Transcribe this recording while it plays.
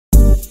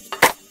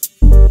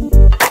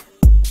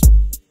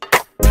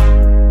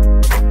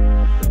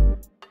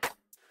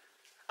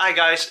Hi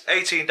guys,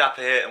 18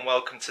 Dapper here and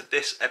welcome to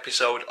this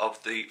episode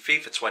of the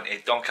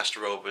FIFA20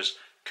 Doncaster Rovers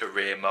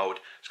career mode.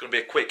 It's going to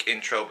be a quick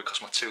intro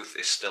because my tooth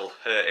is still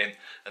hurting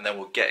and then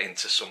we'll get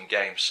into some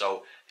games.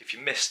 So if you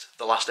missed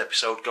the last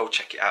episode, go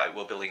check it out. It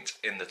will be linked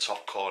in the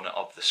top corner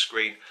of the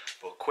screen.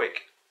 But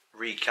quick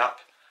recap,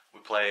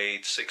 we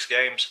played 6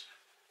 games.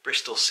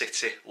 Bristol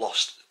City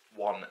lost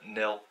 1-0.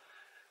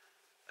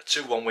 A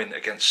 2-1 win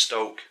against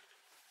Stoke.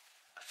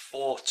 A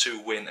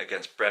 4-2 win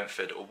against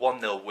Brentford. A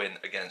 1-0 win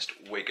against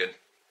Wigan.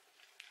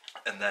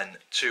 And then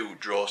 2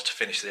 draws to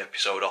finish the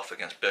episode off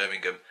against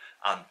Birmingham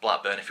and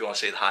Blackburn. If you want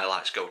to see the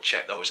highlights, go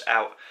check those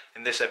out.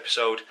 In this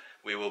episode,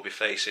 we will be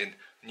facing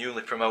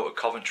newly promoted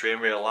Coventry in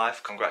real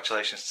life.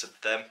 Congratulations to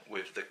them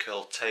with the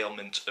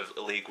curtailment of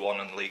League 1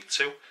 and League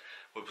 2.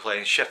 We'll be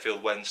playing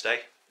Sheffield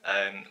Wednesday,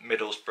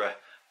 Middlesbrough,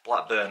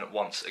 Blackburn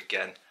once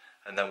again,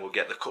 and then we'll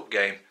get the cup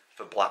game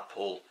for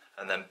Blackpool,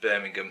 and then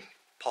Birmingham,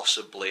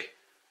 possibly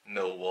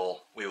Millwall.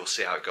 We will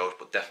see how it goes,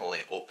 but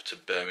definitely up to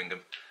Birmingham.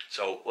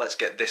 So let's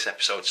get this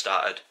episode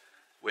started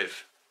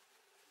with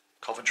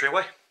Coventry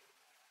away.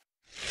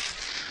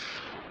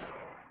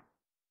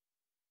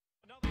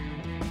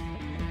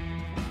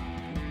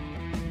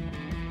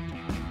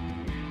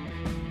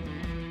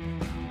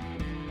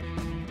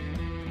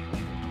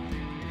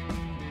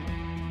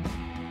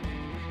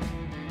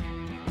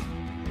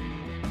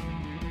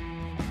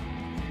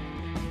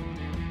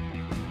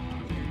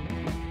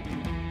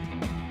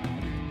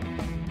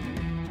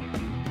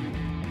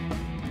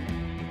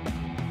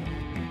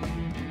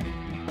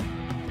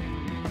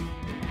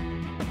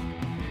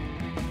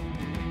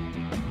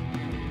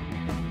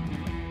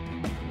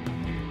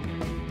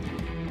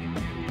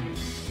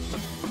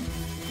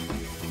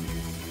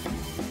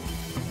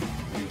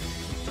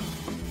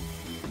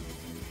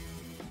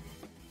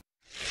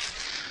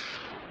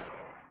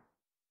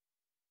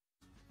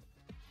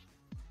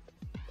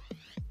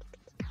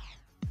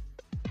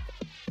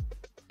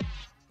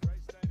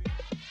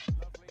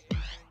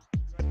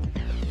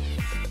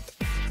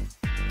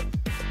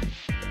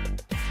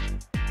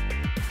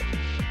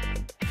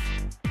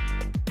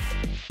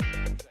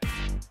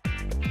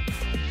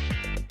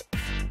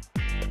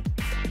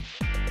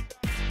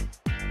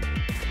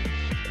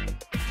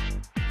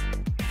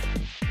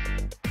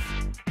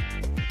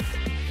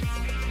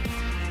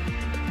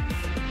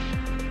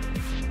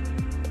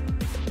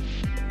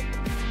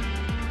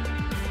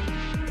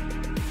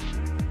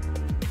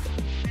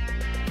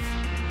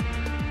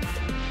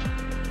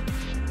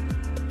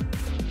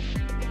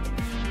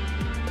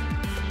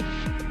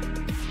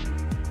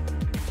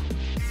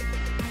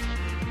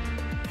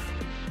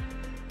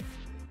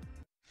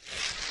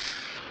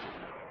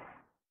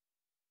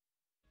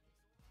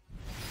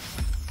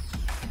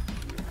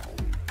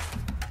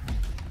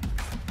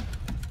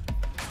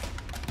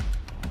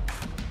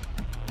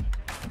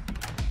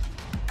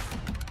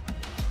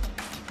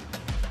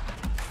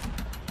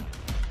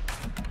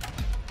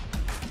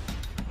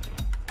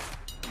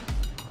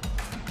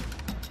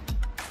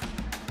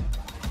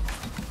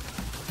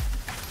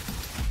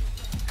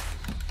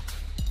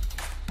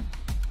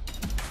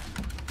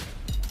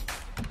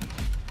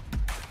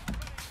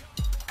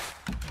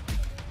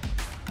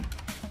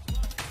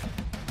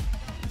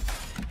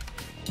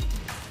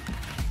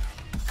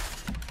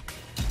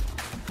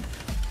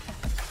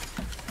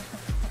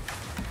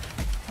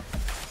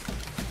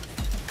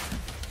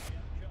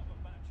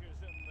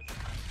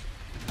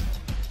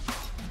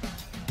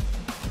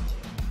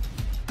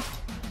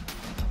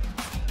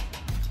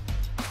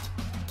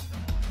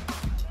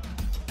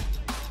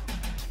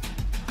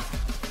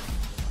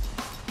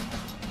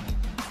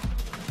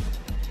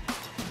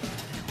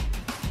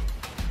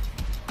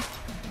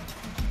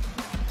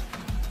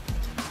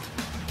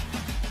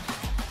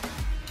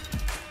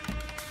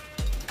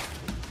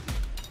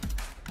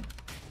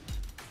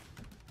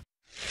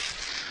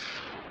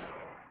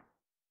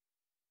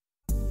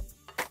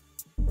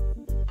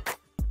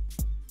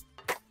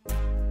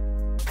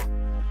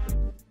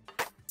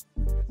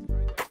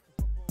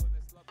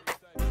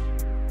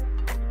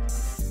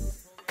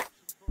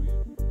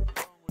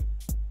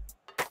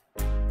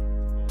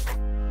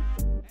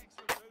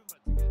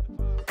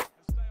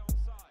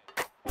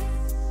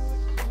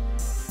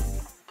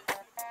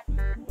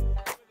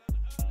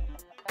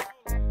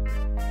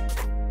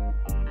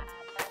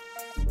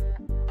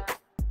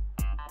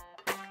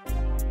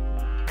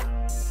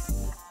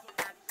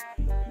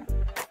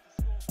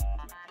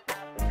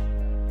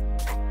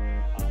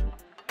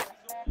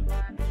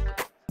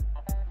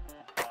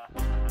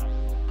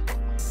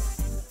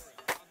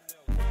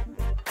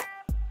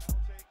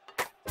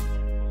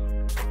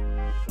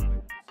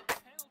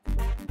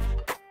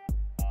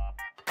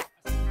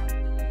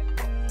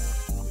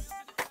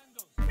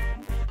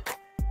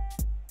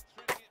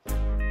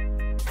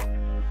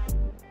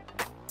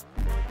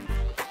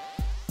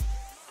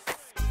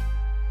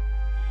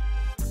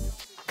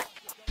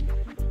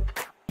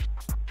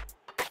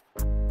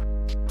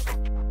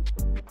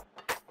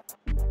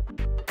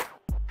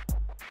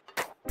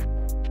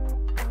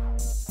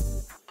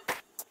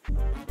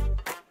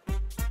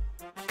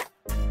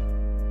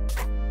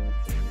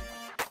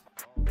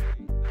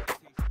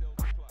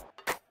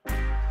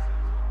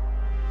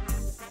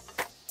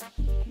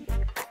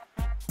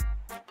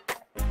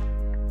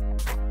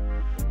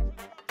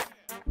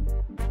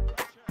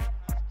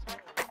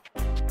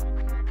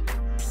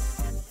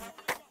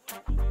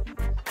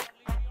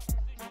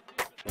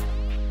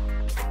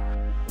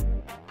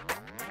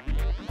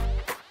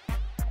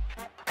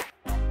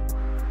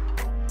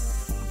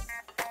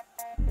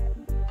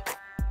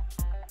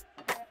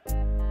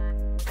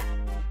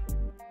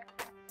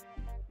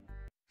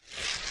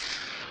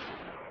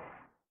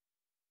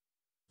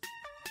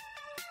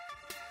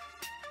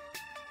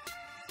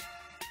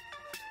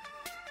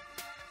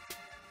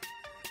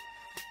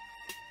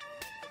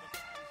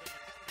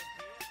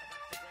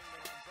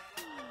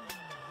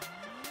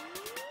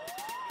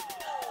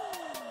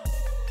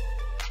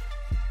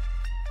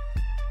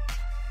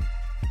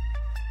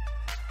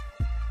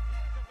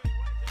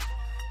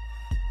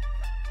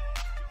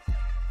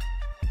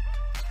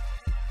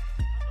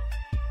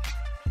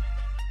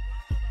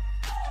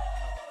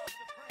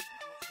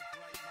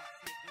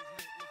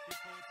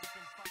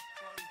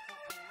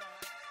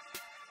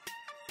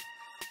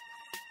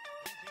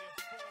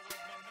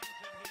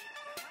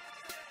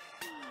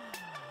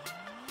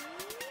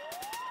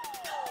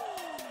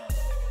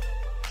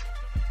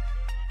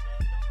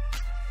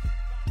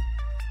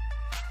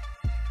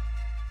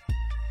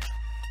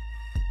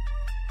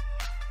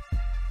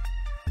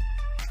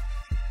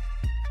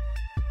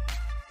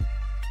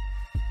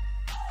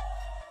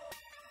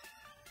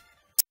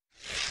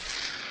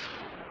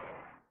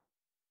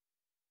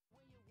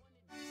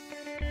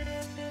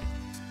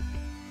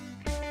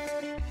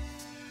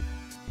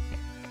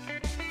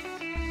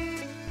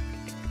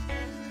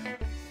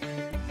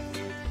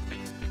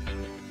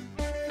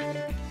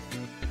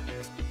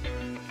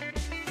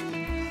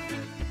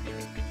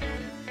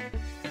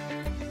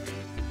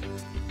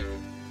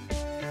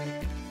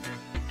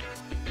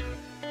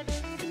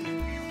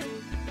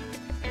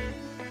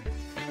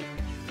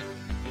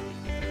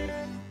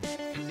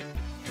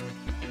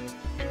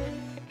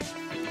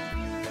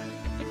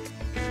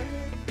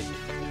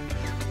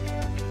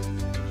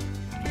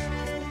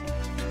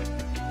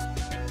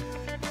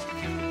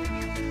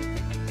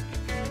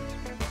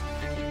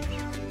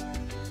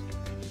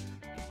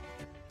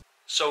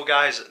 So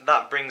guys,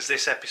 that brings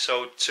this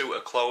episode to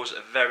a close.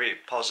 A very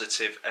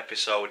positive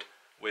episode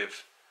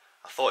with,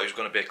 I thought it was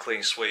going to be a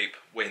clean sweep,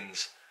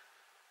 wins.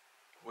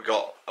 We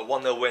got a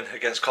 1-0 win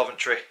against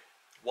Coventry,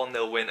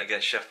 1-0 win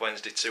against Sheff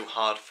Wednesday, two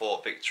hard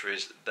fought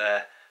victories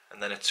there, and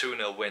then a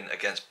 2-0 win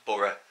against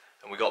Borough.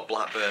 And we got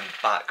Blackburn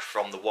back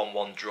from the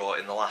 1-1 draw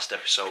in the last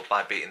episode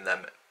by beating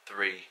them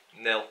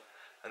 3-0.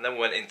 And then we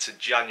went into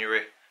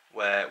January,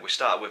 where we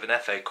started with an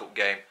FA Cup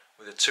game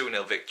with a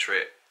 2-0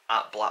 victory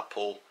at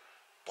Blackpool.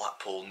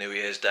 Blackpool, New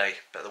Year's Day,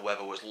 but the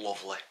weather was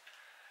lovely.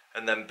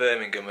 And then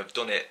Birmingham have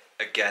done it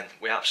again.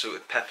 We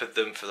absolutely peppered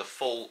them for the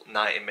full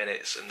 90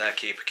 minutes and their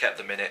keeper kept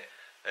them in it,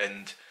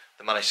 and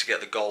they managed to get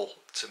the goal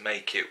to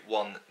make it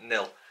 1-0.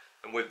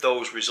 And with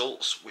those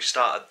results, we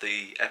started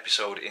the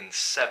episode in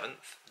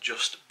 7th,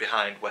 just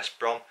behind West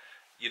Brom.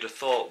 You'd have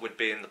thought we'd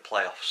be in the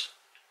playoffs,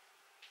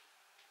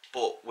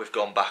 but we've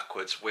gone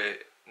backwards. We're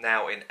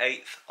now in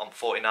 8th on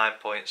 49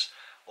 points.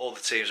 All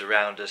the teams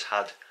around us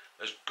had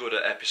as good an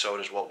episode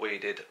as what we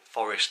did.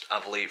 Forest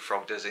have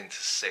leapfrogged us into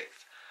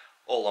 6th,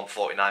 all on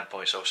 49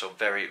 points, so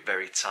very,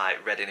 very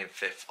tight. Reading in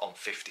 5th on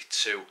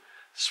 52,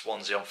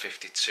 Swansea on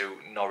 52,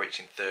 Norwich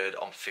in 3rd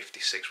on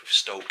 56, with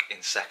Stoke in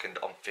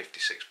 2nd on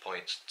 56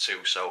 points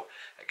too. So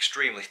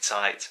extremely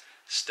tight,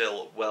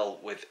 still well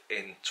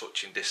within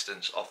touching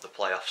distance of the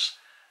playoffs.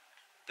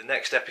 The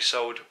next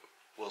episode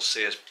will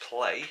see us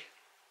play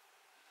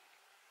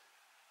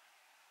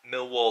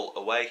Millwall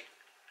away,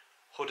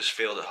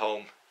 Huddersfield at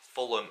home,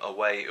 Fulham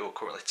away, who are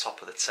currently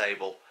top of the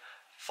table,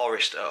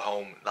 Forest at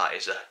home, that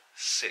is a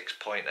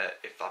 6-pointer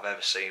if I've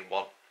ever seen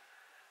one,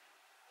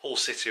 Hull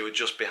City, who are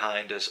just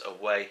behind us,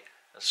 away,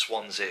 and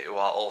Swansea, who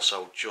are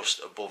also just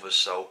above us.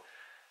 So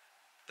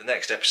the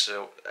next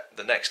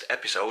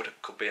episode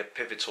could be a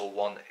pivotal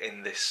one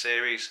in this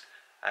series.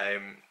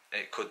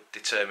 It could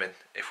determine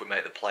if we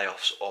make the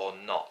playoffs or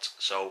not,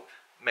 so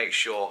make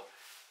sure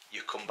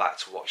you come back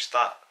to watch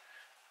that.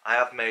 I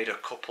have made a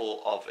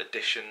couple of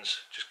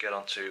additions. Just get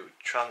on to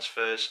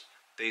transfers.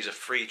 These are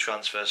free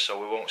transfers, so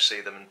we won't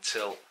see them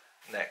until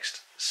next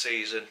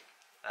season.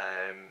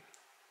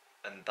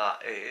 And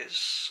that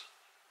is,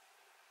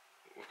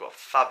 we've got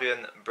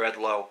Fabian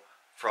Bredlow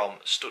from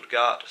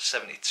Stuttgart,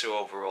 72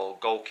 overall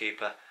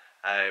goalkeeper.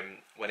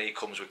 When he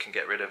comes, we can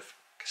get rid of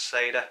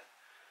Casada.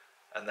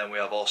 And then we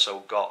have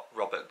also got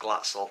Robert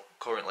Glatzel,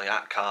 currently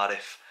at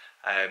Cardiff,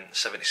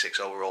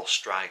 76 overall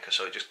striker.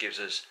 So it just gives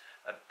us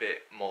a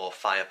bit more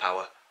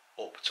firepower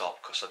up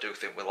top, because I do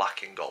think we're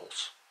lacking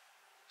goals.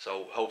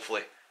 So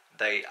hopefully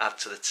they add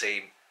to the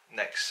team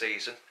next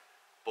season.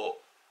 But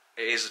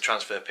it is the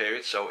transfer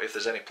period, so if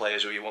there's any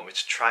players who you want me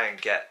to try and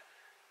get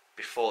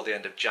before the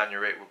end of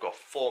January, we've got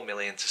 4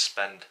 million to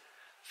spend,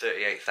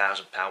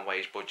 £38,000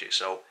 wage budget.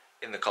 So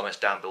in the comments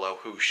down below,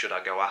 who should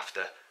I go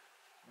after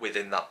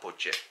within that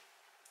budget?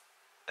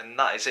 And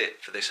that is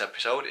it for this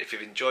episode. If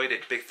you've enjoyed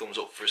it, big thumbs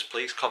up for us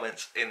please.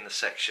 Comments in the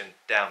section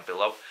down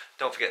below.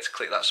 Don't forget to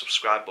click that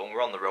subscribe button.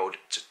 We're on the road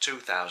to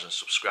 2,000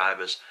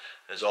 subscribers.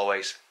 As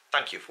always,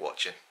 thank you for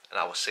watching, and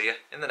I will see you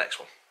in the next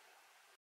one.